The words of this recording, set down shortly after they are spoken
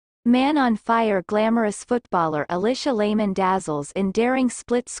Man on fire. Glamorous footballer Alisha Lehmann dazzles in daring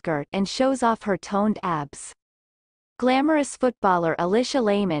split skirt and shows off her toned abs. Glamorous footballer Alisha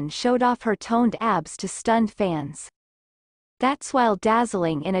Lehmann showed off her toned abs to stunned fans. That's while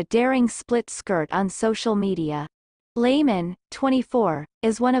dazzling in a daring split skirt on social media. Lehmann, 24,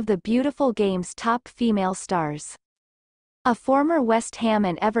 is one of the beautiful game's top female stars. A former West Ham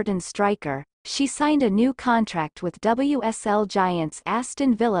and Everton striker, she signed a new contract with WSL giants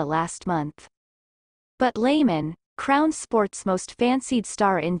Aston Villa last month. But Lehmann, crowned sports' most fancied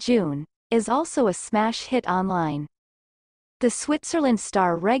star in June, is also a smash hit online. The Switzerland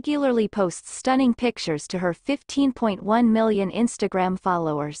star regularly posts stunning pictures to her 15.1 million Instagram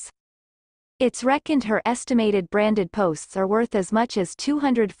followers. It's reckoned her estimated branded posts are worth as much as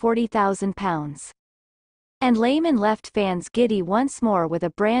 £240,000. And Lehmann left fans giddy once more with a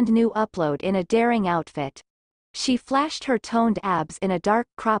brand new upload in a daring outfit. She flashed her toned abs in a dark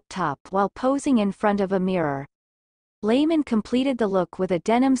crop top while posing in front of a mirror. Lehmann completed the look with a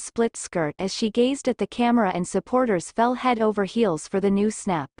denim split skirt as she gazed at the camera, and supporters fell head over heels for the new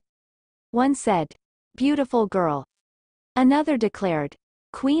snap. One said, "Beautiful girl." Another declared,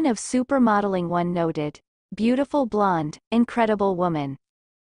 "Queen of supermodeling." One noted, "Beautiful blonde, incredible woman."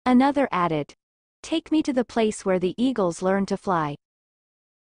 Another added, "Take me to the place where the eagles learn to fly."